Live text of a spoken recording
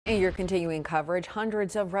In your continuing coverage,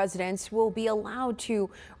 hundreds of residents will be allowed to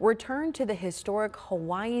return to the historic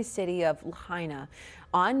Hawaii city of Lahaina.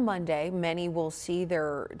 On Monday, many will see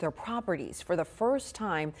their properties for the first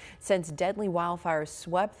time since deadly wildfires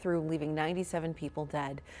swept through, leaving 97 people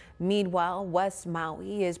dead. Meanwhile, West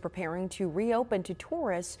Maui is preparing to reopen to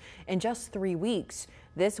tourists in just 3 weeks.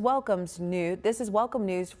 This is welcome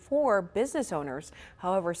news for business owners.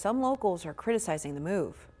 However, some locals are criticizing the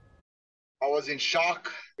move. I was in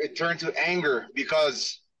shock. It turned to anger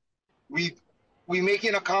because we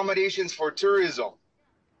making accommodations for tourism,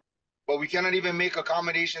 but we cannot even make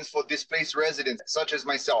accommodations for displaced residents such as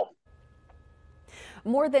myself.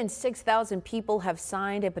 More than 6,000 people have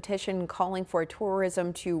signed a petition calling for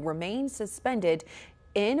tourism to remain suspended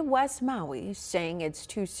in West Maui, saying it's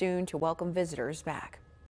too soon to welcome visitors back.